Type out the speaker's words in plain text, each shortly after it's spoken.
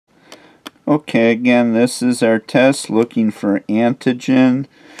Okay, again, this is our test looking for antigen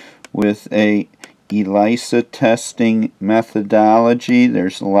with a ELISA testing methodology.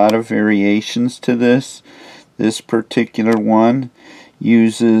 There's a lot of variations to this. This particular one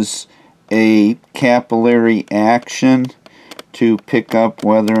uses a capillary action to pick up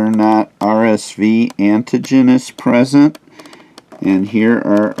whether or not RSV antigen is present. And here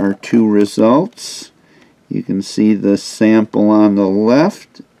are our two results. You can see the sample on the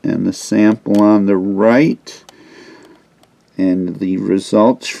left and the sample on the right, and the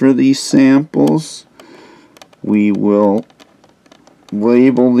results for these samples. We will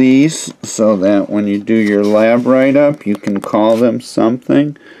label these so that when you do your lab write-up you can call them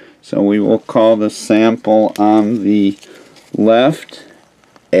something. So we will call the sample on the left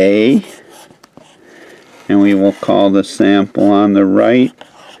A, and we will call the sample on the right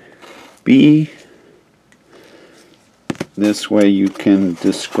B. This way you can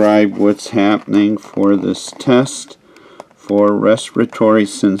describe what's happening for this test for respiratory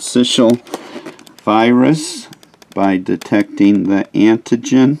syncytial virus by detecting the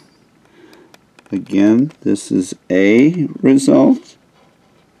antigen. Again, this is A result,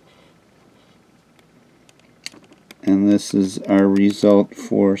 and this is our result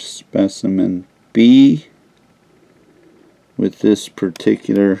for specimen B with this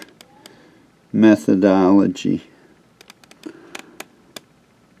particular methodology.